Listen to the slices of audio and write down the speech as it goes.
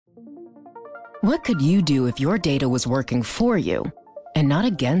What could you do if your data was working for you and not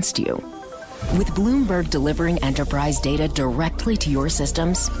against you? With Bloomberg delivering enterprise data directly to your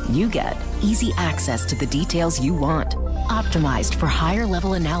systems, you get easy access to the details you want, optimized for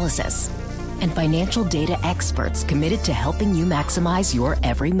higher-level analysis, and financial data experts committed to helping you maximize your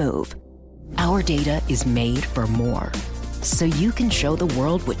every move. Our data is made for more, so you can show the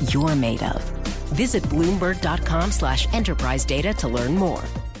world what you're made of. Visit Bloomberg.com/enterprise data to learn more.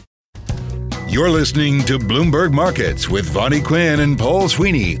 You're listening to Bloomberg Markets with Vonnie Quinn and Paul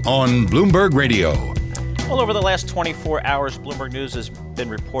Sweeney on Bloomberg Radio. Well, over the last 24 hours, Bloomberg News has been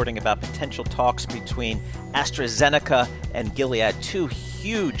reporting about potential talks between AstraZeneca and Gilead, two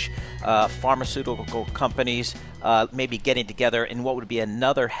huge pharmaceutical companies maybe getting together in what would be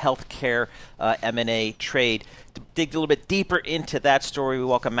another healthcare M&A trade. To dig a little bit deeper into that story, we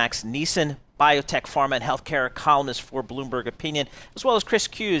welcome Max Neeson, biotech, pharma, and healthcare columnist for Bloomberg Opinion, as well as Chris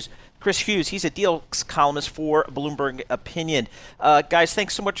Hughes. He's a deals columnist for Bloomberg Opinion. Guys,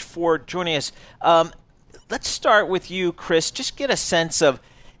 thanks so much for joining us. Let's start with you, Chris. Just get a sense of,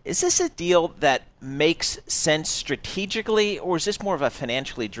 is this a deal that makes sense strategically, or is this more of a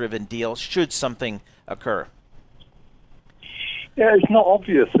financially driven deal should something occur? Yeah, it's not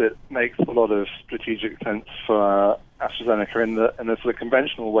obvious it makes a lot of strategic sense for AstraZeneca in the sort of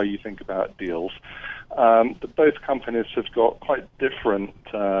conventional way you think about deals. But both companies have got quite different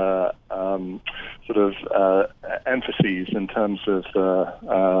emphases in terms of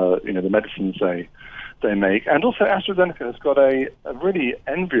the medicines they make, and also AstraZeneca has got a really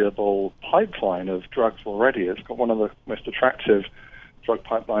enviable pipeline of drugs already. It's got one of the most attractive drug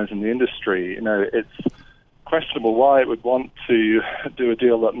pipelines in the industry. It's questionable why it would want to do a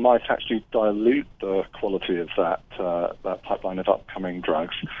deal that might actually dilute the quality of that pipeline of upcoming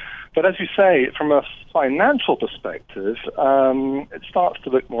drugs. But as you say, from a financial perspective, it starts to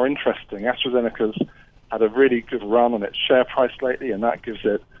look more interesting. AstraZeneca's had a really good run on its share price lately, and that gives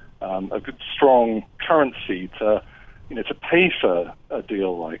it a good, strong currency to pay for a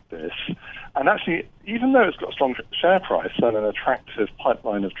deal like this. And actually, even though it's got a strong share price and an attractive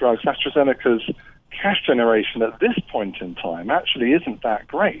pipeline of drugs, AstraZeneca's cash generation at this point in time actually isn't that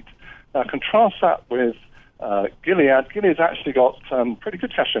great. Now, contrast that with Gilead. Gilead's actually got pretty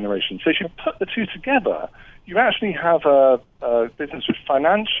good cash generation. So if you put the two together, you actually have a business which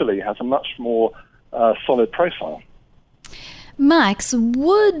financially has a much more solid profile. Max,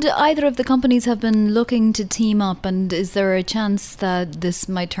 would either of the companies have been looking to team up, and is there a chance that this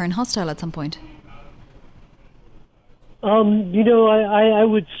might turn hostile at some point? I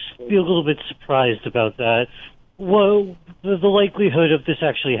would be a little bit surprised about that. Well, the likelihood of this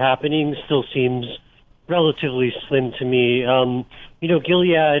actually happening still seems relatively slim to me.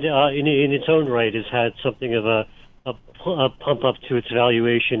 Gilead, in its own right, has had something of a pump up to its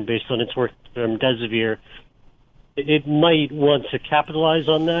valuation based on its work from Remdesivir. It might want to capitalize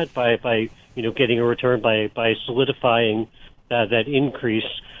on that by getting a return by solidifying that increase.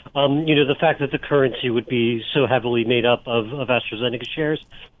 The fact that the currency would be so heavily made up of AstraZeneca shares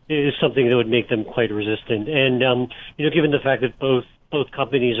is something that would make them quite resistant. And given the fact that both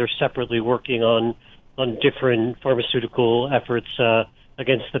companies are separately working on different pharmaceutical efforts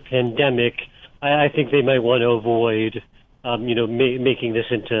against the pandemic, I think they might want to avoid making this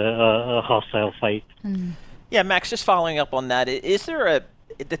into a hostile fight. Mm. Yeah, Max, just following up on that, is there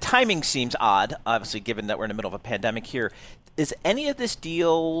the timing seems odd, obviously, given that we're in the middle of a pandemic here. Is any of this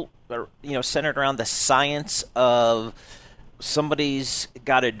deal, centered around the science of somebody's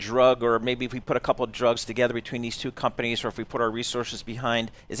got a drug, or maybe if we put a couple of drugs together between these two companies, or if we put our resources behind,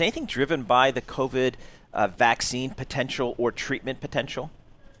 is anything driven by the COVID vaccine potential or treatment potential?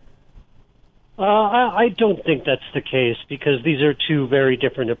 I don't think that's the case, because these are two very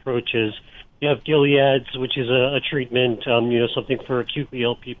different approaches. You have Gilead's, which is a treatment, something for acutely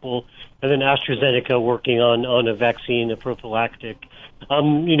ill people, and then AstraZeneca working on a vaccine, a prophylactic.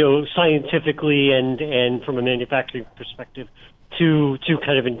 Scientifically and from a manufacturing perspective, two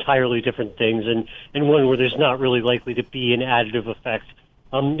kind of entirely different things, and one where there's not really likely to be an additive effect.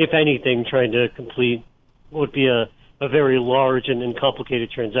 If anything, trying to complete what would be a very large and complicated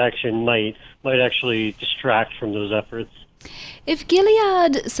transaction might actually distract from those efforts. If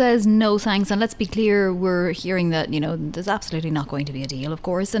Gilead says no thanks, and let's be clear, we're hearing that, there's absolutely not going to be a deal, of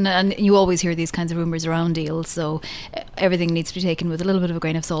course, and you always hear these kinds of rumours around deals, so everything needs to be taken with a little bit of a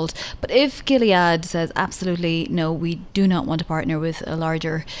grain of salt. But if Gilead says absolutely no, we do not want to partner with a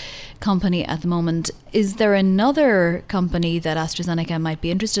larger company at the moment, is there another company that AstraZeneca might be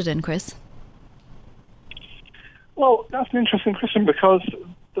interested in, Chris? Well, that's an interesting question, because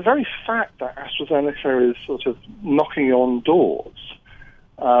the very fact that AstraZeneca is sort of knocking on doors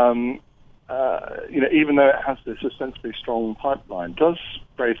even though it has this ostensibly strong pipeline, does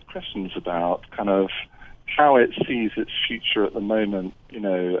raise questions about kind of how it sees its future at the moment,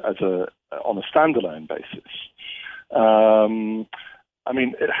 on a standalone basis.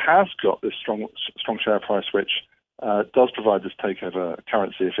 It has got this strong share price, which does provide this takeover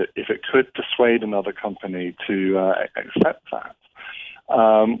currency if it could persuade another company to accept that.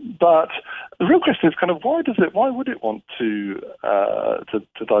 But the real question is kind of why would it want to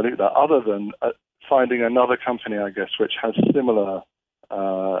dilute that, other than finding another company, I guess, which has a similar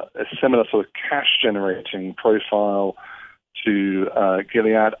sort of cash generating profile to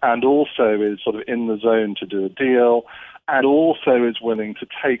Gilead, and also is sort of in the zone to do a deal, and also is willing to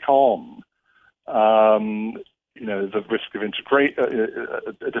take on the risk of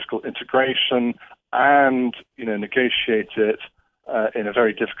a difficult integration, and negotiate it in a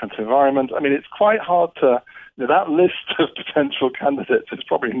very difficult environment. It's quite hard to. That list of potential candidates is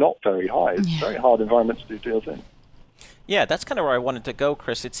probably not very high. It's a very hard environment to do deals in. Yeah, that's kind of where I wanted to go,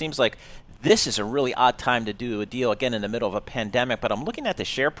 Chris. It seems like this is a really odd time to do a deal, again, in the middle of a pandemic, but I'm looking at the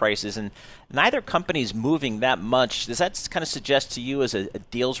share prices, and neither company's moving that much. Does that kind of suggest to you as a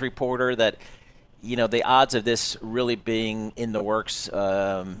deals reporter that, the odds of this really being in the works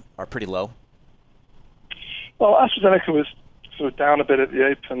are pretty low? Well, AstraZeneca was sort of down a bit at the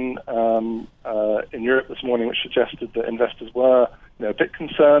open in Europe this morning, which suggested that investors were a bit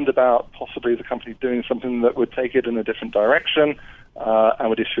concerned about possibly the company doing something that would take it in a different direction and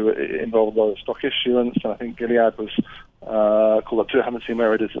would involve a lot of stock issuance. And I think Gilead was called up to. I haven't seen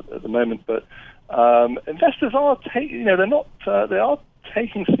where it is at the moment, but investors are they are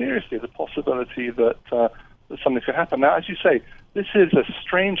taking seriously the possibility that something could happen. Now, as you say, this is a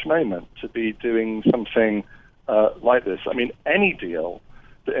strange moment to be doing something like this. Any deal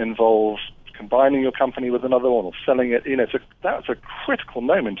that involves combining your company with another one or selling it, that's a critical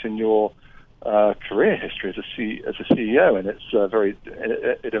moment in your career history as a CEO, and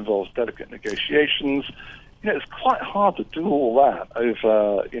it involves delicate negotiations. It's quite hard to do all that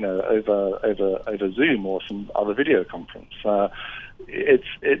over Zoom or some other video conference.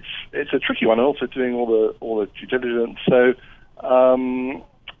 It's a tricky one, and also doing all the due diligence. So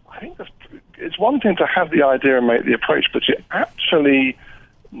I think it's one thing to have the idea and make the approach, but to actually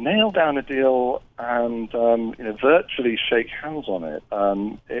nail down a deal and virtually shake hands on it,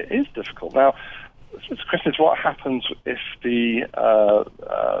 it is difficult. Now, the question is what happens if the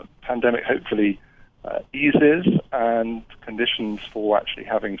pandemic hopefully eases and conditions for actually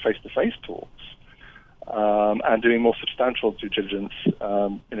having face-to-face talks and doing more substantial due diligence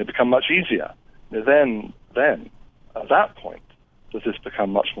become much easier. Then at that point, does this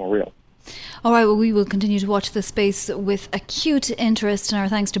become much more real? All right, well, we will continue to watch this space with acute interest, and our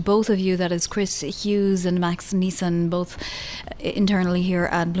thanks to both of you. That is Chris Hughes and Max Neeson, both internally here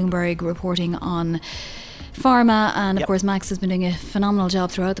at Bloomberg, reporting on pharma. And of course, Max has been doing a phenomenal job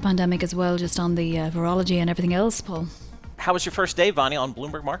throughout the pandemic as well, just on the virology and everything else, Paul. How was your first day, Vonnie, on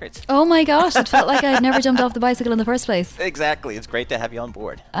Bloomberg Markets? Oh my gosh, it felt like I'd never jumped off the bicycle in the first place. Exactly. It's great to have you on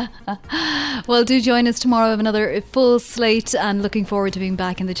board. Well, do join us tomorrow with another full slate, and looking forward to being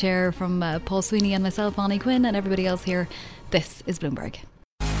back in the chair from Paul Sweeney and myself, Vonnie Quinn, and everybody else here. This is Bloomberg.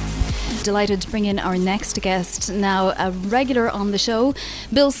 Delighted to bring in our next guest, now a regular on the show.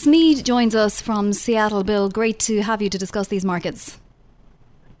 Bill Smead joins us from Seattle. Bill, great to have you to discuss these markets.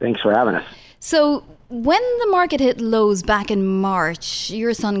 Thanks for having us. So, when the market hit lows back in March,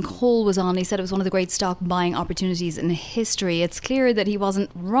 your son Cole was on. He said it was one of the great stock buying opportunities in history. It's clear that he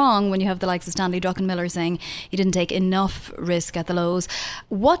wasn't wrong when you have the likes of Stanley Druckenmiller saying he didn't take enough risk at the lows.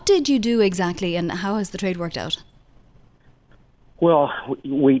 What did you do exactly, and how has the trade worked out? Well,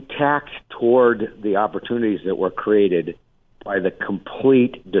 we tacked toward the opportunities that were created by the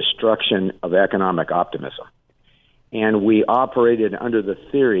complete destruction of economic optimism. And we operated under the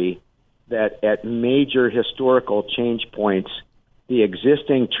theory that at major historical change points, the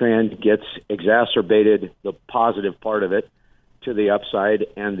existing trend gets exacerbated, the positive part of it, to the upside,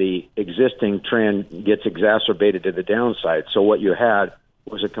 and the existing trend gets exacerbated to the downside. So what you had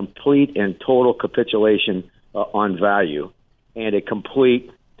was a complete and total capitulation on value, and a complete,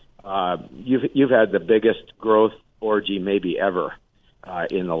 you've had the biggest growth orgy maybe ever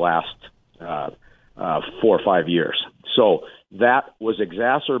in the last 4 or 5 years. So that was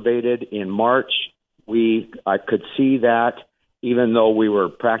exacerbated in March. I could see that, even though we were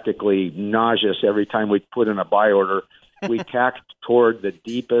practically nauseous every time we put in a buy order. We tacked toward the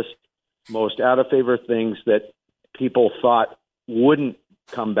deepest, most out-of-favor things that people thought wouldn't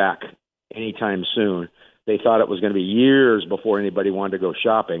come back anytime soon. They thought it was going to be years before anybody wanted to go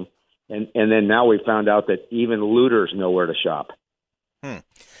shopping. And then now we found out that even looters know where to shop.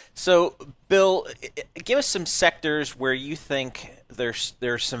 So, Bill, give us some sectors where you think there's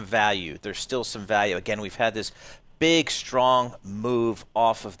some value. There's still some value. Again, we've had this big, strong move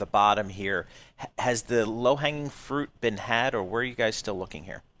off of the bottom here. Has the low-hanging fruit been had, or where are you guys still looking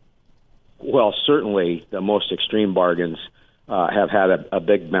here? Well, certainly the most extreme bargains have had a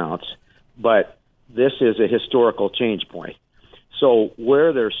big bounce, but this is a historical change point. So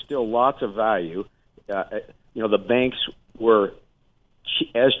where there's still lots of value, the banks were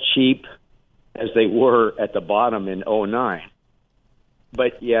as cheap as they were at the bottom in 2009.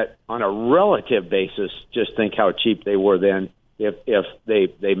 But yet, on a relative basis, just think how cheap they were then if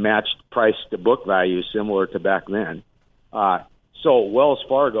they matched price to book value similar to back then. So Wells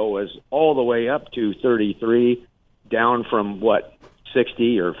Fargo was all the way up to 33, down from,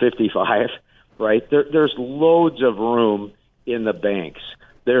 60 or 55, right? There's loads of room in the banks.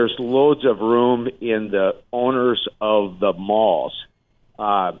 There's loads of room in the owners of the malls.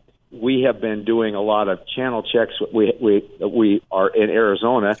 We have been doing a lot of channel checks. We are in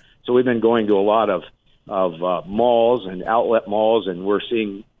Arizona, so we've been going to a lot of malls and outlet malls, and we're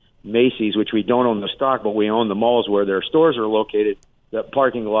seeing Macy's, which we don't own the stock, but we own the malls where their stores are located. The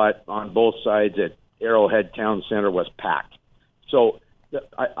parking lot on both sides at Arrowhead Town Center was packed. So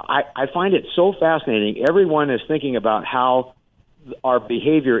I find it so fascinating. Everyone is thinking about how our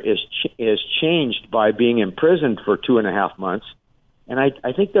behavior is changed by being imprisoned for 2.5 months. And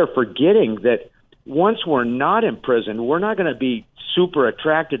I think they're forgetting that once we're not in prison, we're not going to be super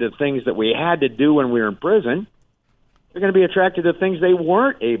attracted to things that we had to do when we were in prison. They're going to be attracted to things they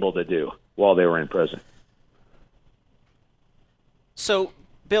weren't able to do while they were in prison. So,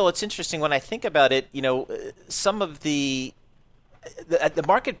 Bill, it's interesting when I think about it, some of the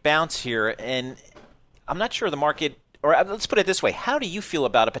market bounce here, and I'm not sure the market, or let's put it this way, how do you feel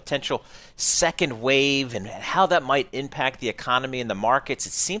about a potential second wave and how that might impact the economy and the markets?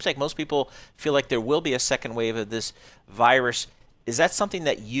 It seems like most people feel like there will be a second wave of this virus. Is that something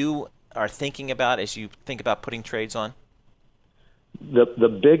that you are thinking about as you think about putting trades on?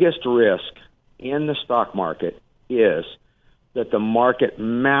 The biggest risk in the stock market is that the market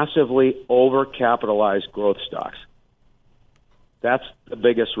massively overcapitalized growth stocks. That's the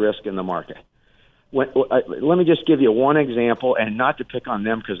biggest risk in the market. Let me just give you one example, and not to pick on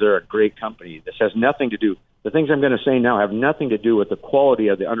them because they're a great company. This has nothing to do, the things I'm going to say now have nothing to do with the quality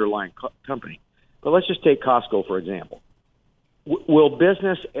of the underlying company. But let's just take Costco, for example. Will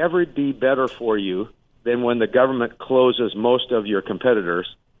business ever be better for you than when the government closes most of your competitors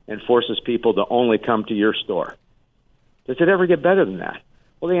and forces people to only come to your store? Does it ever get better than that?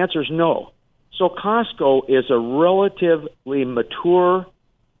 Well, the answer is no. So Costco is a relatively mature,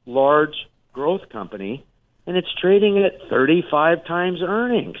 large growth company, and it's trading at 35 times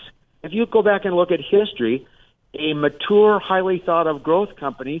earnings. If you go back and look at history, a mature, highly thought of growth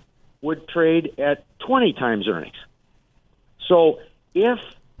company would trade at 20 times earnings. So if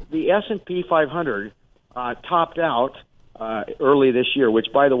the S&P 500 topped out early this year,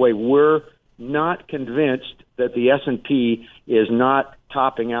 which, by the way, we're not convinced that the S&P is not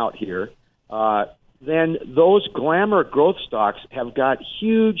topping out here, then those glamour growth stocks have got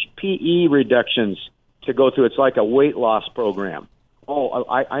huge PE reductions to go through. It's like a weight loss program.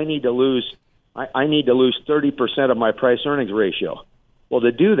 I need to lose 30% of my price earnings ratio. Well,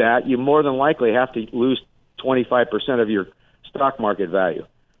 to do that, you more than likely have to lose 25% of your stock market value.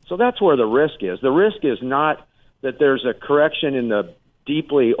 So that's where the risk is. The risk is not that there's a correction in the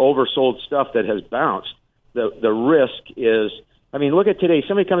deeply oversold stuff that has bounced. The risk is, look at today.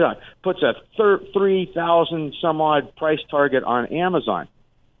 Somebody comes out, puts a 3,000 some odd price target on Amazon.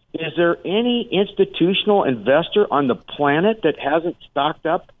 Is there any institutional investor on the planet that hasn't stocked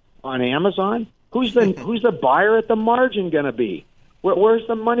up on Amazon? Who's the buyer at the margin going to be? Where's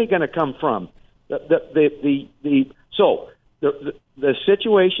the money going to come from? So the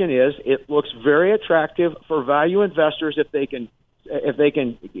situation is, it looks very attractive for value investors if they can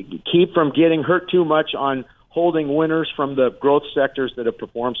keep from getting hurt too much on holding winners from the growth sectors that have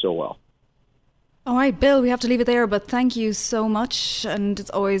performed so well. All right, Bill, we have to leave it there, but thank you so much, and it's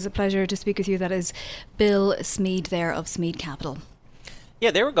always a pleasure to speak with you. That is Bill Smead there of Smead Capital.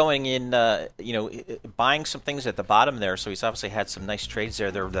 Yeah, they were going in, buying some things at the bottom there, so he's obviously had some nice trades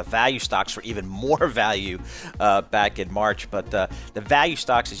there. The value stocks were even more value back in March, but the value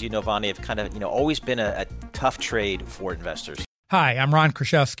stocks, as you know, Vonnie, have kind of always been a tough trade for investors. Hi, I'm Ron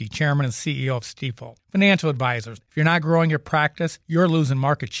Kraszewski, Chairman and CEO of Stifel. Financial advisors, if you're not growing your practice, you're losing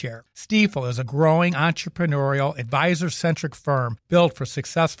market share. Stifel is a growing, entrepreneurial, advisor-centric firm built for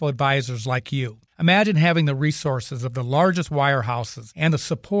successful advisors like you. Imagine having the resources of the largest wirehouses and the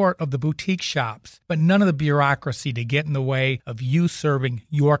support of the boutique shops, but none of the bureaucracy to get in the way of you serving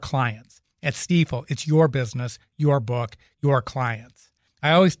your clients. At Stifel, it's your business, your book, your clients.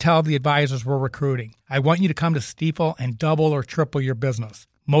 I always tell the advisors we're recruiting, I want you to come to Stifel and double or triple your business.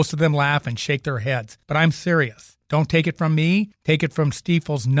 Most of them laugh and shake their heads, but I'm serious. Don't take it from me. Take it from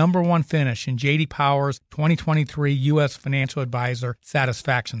Stifel's #1 finish in J.D. Power's 2023 U.S. Financial Advisor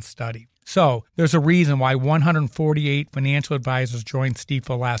Satisfaction Study. So, there's a reason why 148 financial advisors joined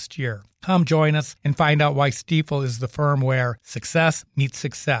Stifel last year. Come join us and find out why Stifel is the firm where success meets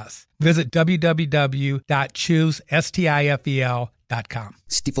success. Visit www.choosestifel.com.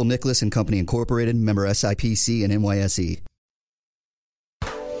 Stifel Nicholas and Company Incorporated, member SIPC and NYSE.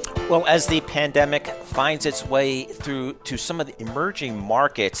 Well, as the pandemic finds its way through to some of the emerging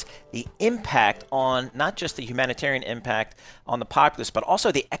markets, the impact on not just the humanitarian impact on the populace, but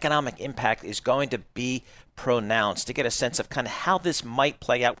also the economic impact is going to be pronounced. To get a sense of kind of how this might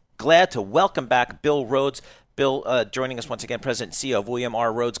play out, glad to welcome back Bill Rhodes. Bill, joining us once again, President and CEO of William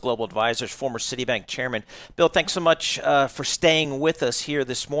R. Rhodes Global Advisors, former Citibank chairman. Bill, thanks so much for staying with us here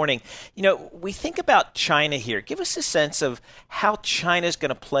this morning. You know, we think about China here. Give us a sense of how China is going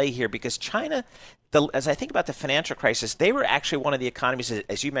to play here, because China, as I think about the financial crisis, they were actually one of the economies,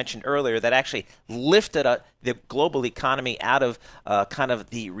 as you mentioned earlier, that actually lifted the global economy out of kind of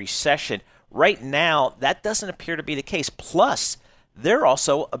the recession. Right now, that doesn't appear to be the case. Plus, they're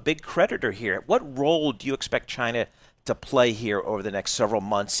also a big creditor here. What role do you expect China to play here over the next several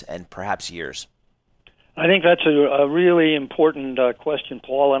months and perhaps years? I think that's a really important question,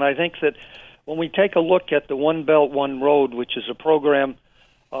 Paul. And I think that when we take a look at the One Belt, One Road, which is a program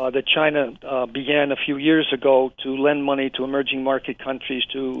that China began a few years ago to lend money to emerging market countries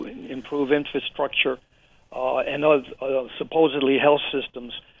to improve infrastructure and supposedly health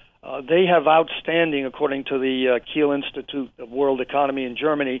systems, they have outstanding, according to the Kiel Institute of World Economy in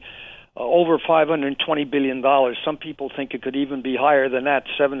Germany, over $520 billion. Some people think it could even be higher than that,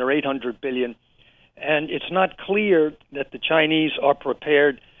 $700 or $800 billion. And it's not clear that the Chinese are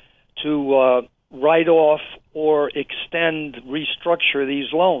prepared to write off or extend, restructure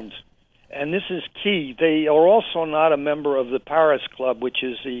these loans. And this is key. They are also not a member of the Paris Club, which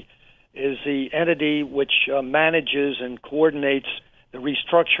is the entity which manages and coordinates the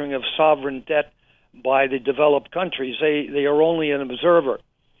restructuring of sovereign debt by the developed countries. They are only an observer.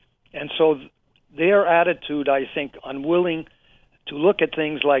 And so their attitude, I think, unwilling to look at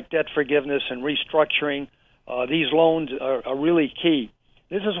things like debt forgiveness and restructuring these loans are really key.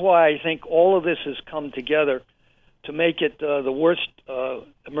 This is why I think all of this has come together to make it the worst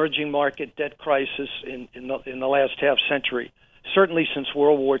emerging market debt crisis in the last half century, certainly since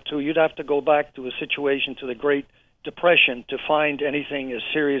World War II. You'd have to go back to a situation to the Great Depression to find anything as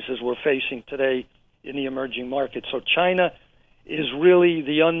serious as we're facing today in the emerging market. So China is really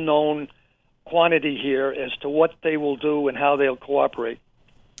the unknown quantity here as to what they will do and how they'll cooperate.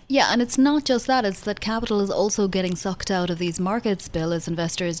 Yeah, and it's not just that, it's that capital is also getting sucked out of these markets, Bill, as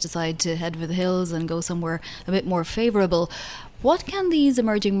investors decide to head for the hills and go somewhere a bit more favourable. What can these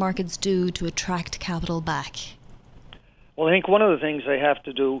emerging markets do to attract capital back? Well, I think one of the things they have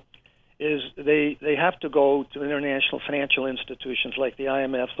to do is they have to go to international financial institutions like the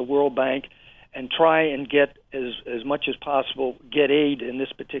IMF, the World Bank, and try and get as much as possible, get aid in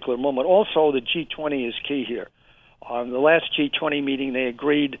this particular moment. Also, the G20 is key here. On the last G20 meeting, they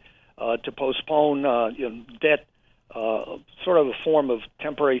agreed to postpone debt, sort of a form of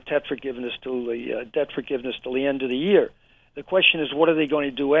temporary debt forgiveness till the end of the year. The question is, what are they going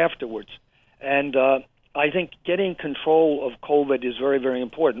to do afterwards? And I think getting control of COVID is very, very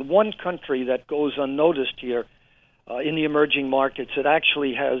important. One country that goes unnoticed here in the emerging markets, it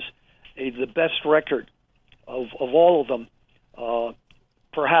actually has the best record of all of them,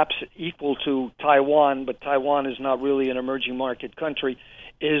 perhaps equal to Taiwan, but Taiwan is not really an emerging market country,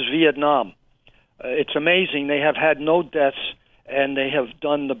 is Vietnam. It's amazing. They have had no deaths, and they have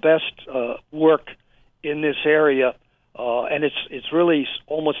done the best work in this area, and it's really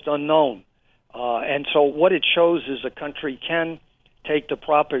almost unknown. And so what it shows is a country can take the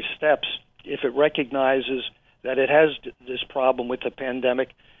proper steps if it recognizes that it has this problem with the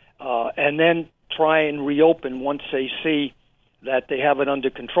pandemic, and then try and reopen once they see that they have it under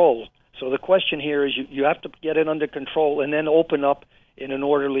control. So the question here is you have to get it under control and then open up in an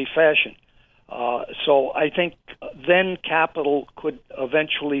orderly fashion. So I think then capital could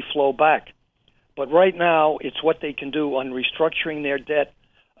eventually flow back. But right now, it's what they can do on restructuring their debt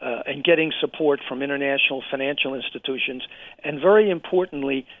and getting support from international financial institutions. And very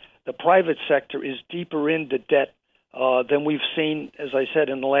importantly, the private sector is deeper into debt than we've seen, as I said,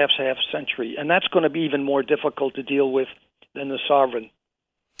 in the last half century. And that's going to be even more difficult to deal with than the sovereign.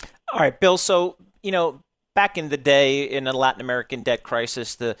 All right, Bill. So, back in the day in the Latin American debt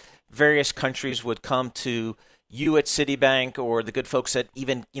crisis, the various countries would come to you at Citibank or the good folks at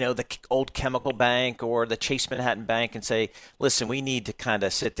even, the old Chemical Bank or the Chase Manhattan Bank and say, listen, we need to kind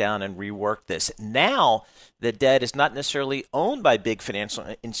of sit down and rework this. Now, the debt is not necessarily owned by big financial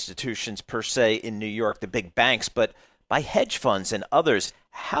institutions per se in New York, the big banks, but by hedge funds and others.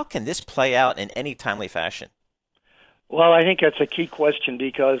 How can this play out in any timely fashion? Well, I think that's a key question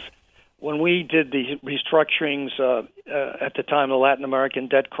because when we did the restructurings at the time of the Latin American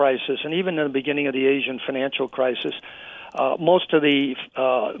debt crisis, and even in the beginning of the Asian financial crisis, most of the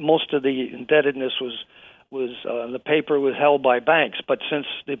indebtedness was the paper was held by banks. But since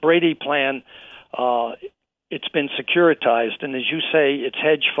the Brady plan, it's been securitized, and as you say, it's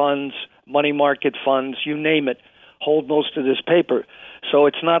hedge funds, money market funds, you name it, hold most of this paper. So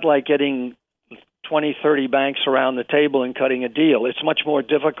it's not like getting 20, 30 banks around the table and cutting a deal. It's much more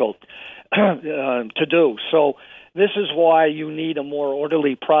difficult to do. So this is why you need a more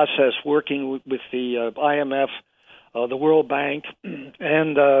orderly process working with the IMF, the World Bank,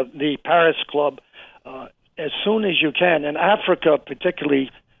 and the Paris Club as soon as you can. And Africa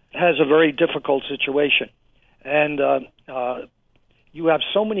particularly has a very difficult situation. And you have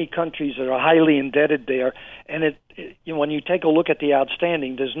so many countries that are highly indebted there, and when you take a look at the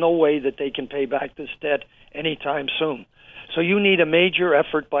outstanding, there's no way that they can pay back this debt anytime soon. So you need a major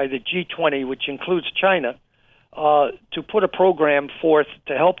effort by the G20, which includes China, to put a program forth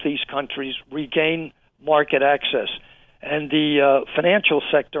to help these countries regain market access. And the financial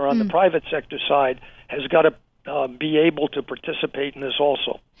sector on the private sector side has got to be able to participate in this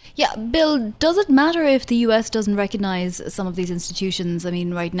also. Yeah, Bill, does it matter if the US doesn't recognize some of these institutions? I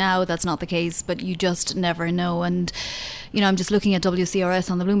mean, right now that's not the case, but you just never know. And, I'm just looking at WCRS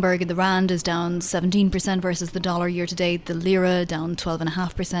on the Bloomberg, and the Rand is down 17% versus the dollar year to date, the Lira down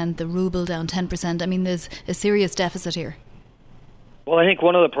 12.5%, the ruble down 10%. I mean, there's a serious deficit here. Well, I think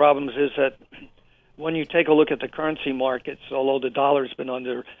one of the problems is that when you take a look at the currency markets, although the dollar's been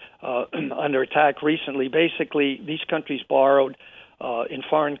under attack recently, basically these countries borrowed in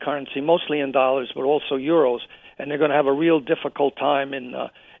foreign currency, mostly in dollars, but also euros, and they're going to have a real difficult time in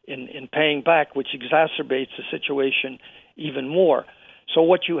paying back, which exacerbates the situation even more. So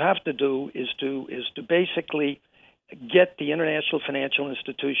what you have to do is to basically get the international financial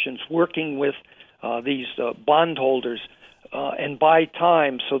institutions working with these bondholders and buy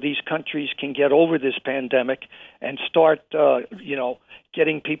time so these countries can get over this pandemic and start,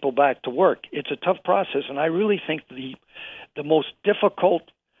 getting people back to work. It's a tough process, and I really think the most difficult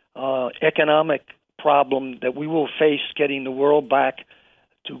economic problem that we will face getting the world back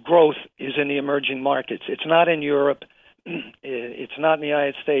to growth is in the emerging markets. It's not in Europe. It's not in the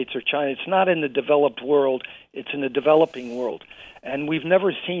United States or China. It's not in the developed world. It's in the developing world. And we've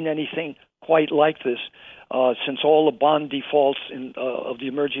never seen anything quite like this since all the bond defaults of the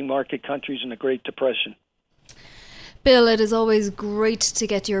emerging market countries in the Great Depression. Bill, it is always great to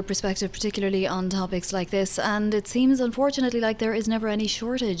get your perspective, particularly on topics like this. And it seems, unfortunately, like there is never any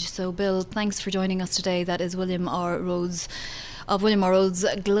shortage. So, Bill, thanks for joining us today. That is William R. Rhodes of William R. Rhodes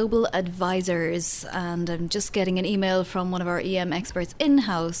Global Advisors. And I'm just getting an email from one of our EM experts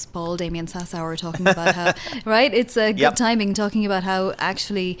in-house, Paul Damien Sassower, talking about how, right, it's a good timing, talking about how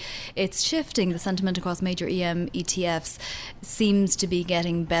actually it's shifting. The sentiment across major EM ETFs seems to be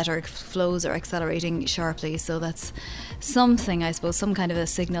getting better. Flows are accelerating sharply. So that's something, I suppose, some kind of a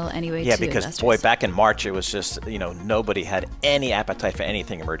signal anyway. Yeah, to because investors. boy, back in March, it was just, nobody had any appetite for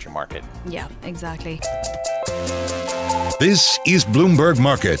anything emerging market. Yeah, exactly. This is Bloomberg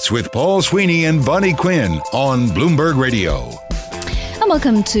Markets with Paul Sweeney and Bonnie Quinn on Bloomberg Radio. And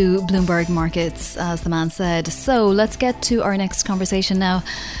welcome to Bloomberg Markets, as the man said. So let's get to our next conversation now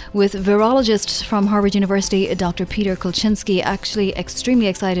with virologist from Harvard University, Dr. Peter Kulczynski. Actually, extremely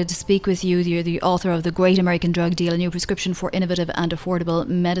excited to speak with you. You're the author of The Great American Drug Deal, a new prescription for innovative and affordable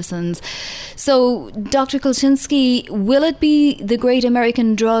medicines. So, Dr. Kulczynski, will it be the great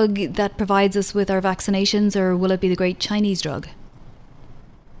American drug that provides us with our vaccinations, or will it be the great Chinese drug?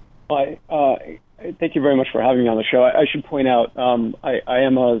 Thank you very much for having me on the show. I should point out, I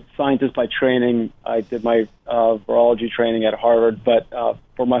am a scientist by training. I did my virology training at Harvard, but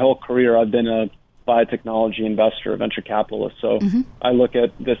for my whole career, I've been a biotechnology investor, a venture capitalist. So I look at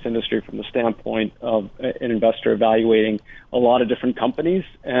this industry from the standpoint of an investor evaluating a lot of different companies.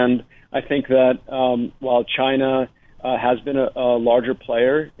 And I think that while China has been a larger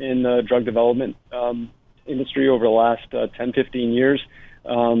player in the drug development industry over the last 10, 15 years,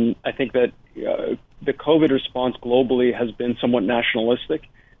 I think that the COVID response globally has been somewhat nationalistic.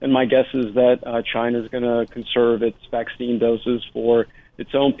 And my guess is that China is going to conserve its vaccine doses for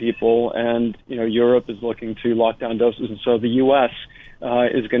its own people, and Europe is looking to lock down doses, and so the U.S.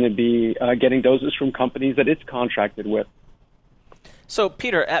 Is going to be getting doses from companies that it's contracted with. So,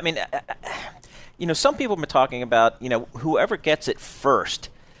 Peter, I mean, some people have been talking about, whoever gets it first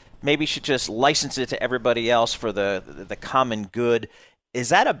maybe should just license it to everybody else for the common good. Is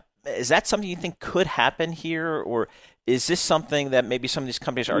that something you think could happen here, or is this something that maybe some of these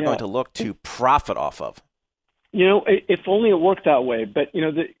companies are going to look to profit off of? If only it worked that way. But,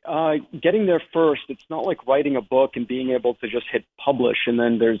 getting there first, it's not like writing a book and being able to just hit publish and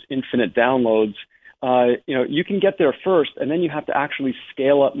then there's infinite downloads. You can get there first, and then you have to actually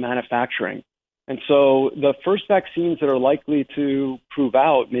scale up manufacturing. And so the first vaccines that are likely to prove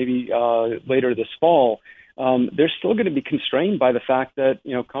out maybe later this fall, they're still going to be constrained by the fact that,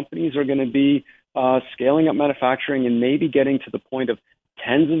 companies are going to be scaling up manufacturing and maybe getting to the point of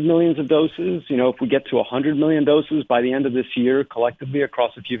tens of millions of doses. If we get to 100 million doses by the end of this year collectively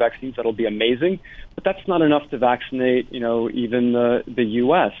across a few vaccines, that'll be amazing. But that's not enough to vaccinate, even the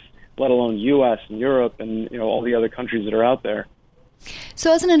U.S., let alone U.S. and Europe and, all the other countries that are out there.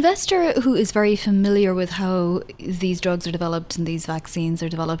 So as an investor who is very familiar with how these drugs are developed and these vaccines are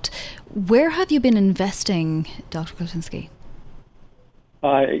developed, where have you been investing, Dr. Kolchinsky?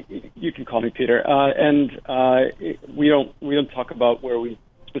 You can call me Peter. And we don't talk about where we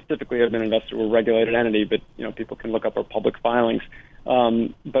specifically have been invested. We're a regulated entity, but people can look up our public filings.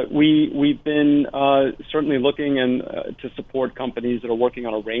 But we've been certainly looking to support companies that are working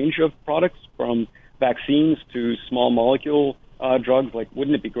on a range of products, from vaccines to small molecule drugs. Like,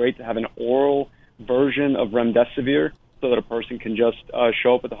 wouldn't it be great to have an oral version of remdesivir so that a person can just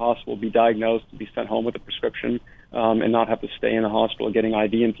show up at the hospital, be diagnosed, be sent home with a prescription, and not have to stay in the hospital getting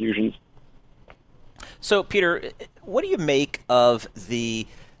IV infusions? So, Peter, what do you make of the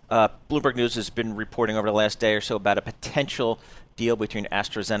Bloomberg News has been reporting over the last day or so about a potential deal between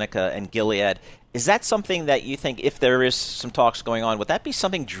AstraZeneca and Gilead? Is that something that you think, if there is some talks going on, would that be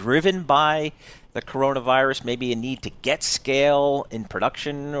something driven by the coronavirus, maybe a need to get scale in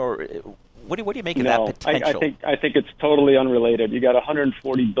production, or what do you make of that potential? I think it's totally unrelated. You got a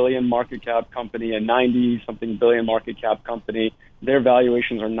 140 billion market cap company, a 90-something billion market cap company. Their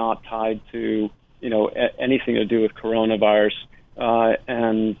valuations are not tied to anything to do with coronavirus.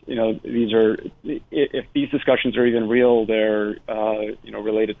 And these are, if these discussions are even real, they're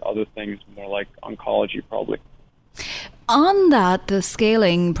related to other things, more like oncology, probably. On that, the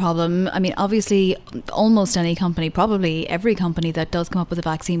scaling problem, I mean, obviously, almost any company, probably every company that does come up with a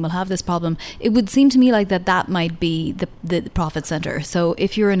vaccine will have this problem. It would seem to me like that might be the profit center. So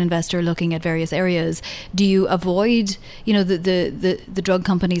if you're an investor looking at various areas, do you avoid, the drug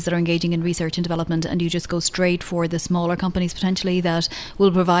companies that are engaging in research and development, and you just go straight for the smaller companies potentially that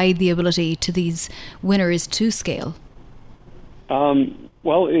will provide the ability to these winners to scale?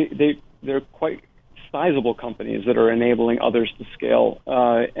 They're quite sizable companies that are enabling others to scale.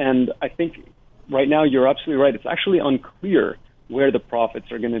 And I think right now you're absolutely right. It's actually unclear where the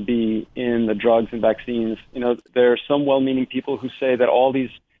profits are going to be in the drugs and vaccines. There are some well-meaning people who say that all these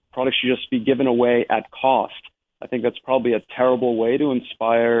products should just be given away at cost. I think that's probably a terrible way to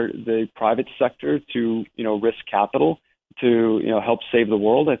inspire the private sector to, risk capital to, help save the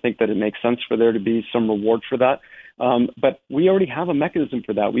world. I think that it makes sense for there to be some reward for that. But we already have a mechanism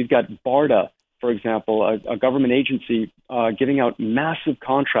for that. We've got BARDA, for example, a government agency giving out massive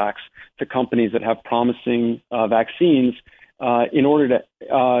contracts to companies that have promising vaccines in order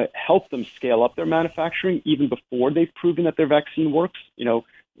to help them scale up their manufacturing even before they've proven that their vaccine works,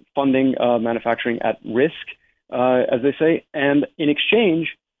 funding manufacturing at risk, as they say, and in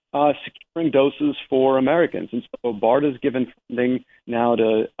exchange, securing doses for Americans. And so BARDA's given funding now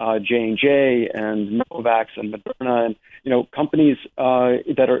to J&J and Novavax and Moderna and, companies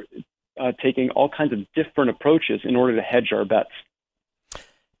that are taking all kinds of different approaches in order to hedge our bets.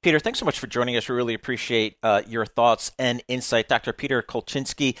 Peter, thanks so much for joining us. We really appreciate your thoughts and insight. Dr. Peter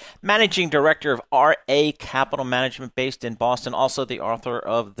Kolchinsky, Managing Director of RA Capital Management based in Boston, also the author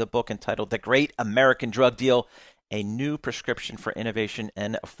of the book entitled The Great American Drug Deal, A New Prescription for Innovation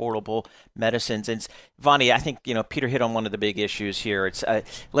and Affordable Medicines. And Vani, I think Peter hit on one of the big issues here. It's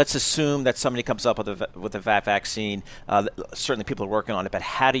let's assume that somebody comes up with a vaccine. Certainly, people are working on it. But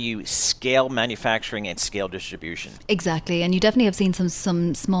how do you scale manufacturing and scale distribution? Exactly, and you definitely have seen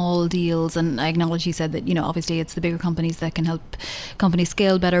some small deals. And I acknowledge you said that obviously it's the bigger companies that can help companies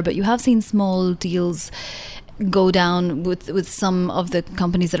scale better. But you have seen small deals go down with some of the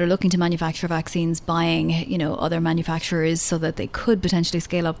companies that are looking to manufacture vaccines buying, other manufacturers so that they could potentially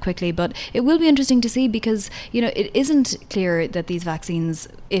scale up quickly. But it will be interesting to see because, it isn't clear that these vaccines,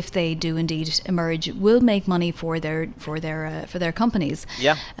 if they do indeed emerge, will make money for their companies.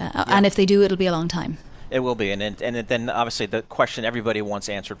 Yeah. And if they do, it'll be a long time. It will be, and then obviously the question everybody wants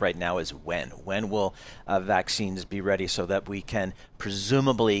answered right now is when. When will vaccines be ready so that we can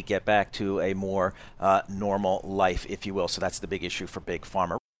presumably get back to a more normal life, if you will? So that's the big issue for Big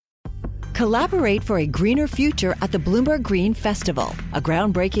Pharma. Collaborate for a greener future at the Bloomberg Green Festival, a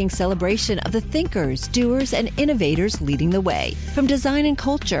groundbreaking celebration of the thinkers, doers, and innovators leading the way. From design and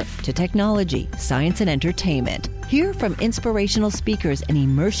culture to technology, science, and entertainment. Hear from inspirational speakers and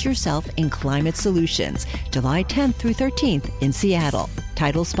immerse yourself in climate solutions. July 10th through 13th in Seattle.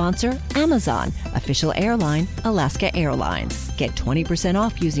 Title sponsor, Amazon. Official airline, Alaska Airlines. Get 20%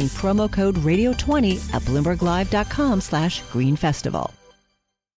 off using promo code radio20 at BloombergLive.com/Green Festival.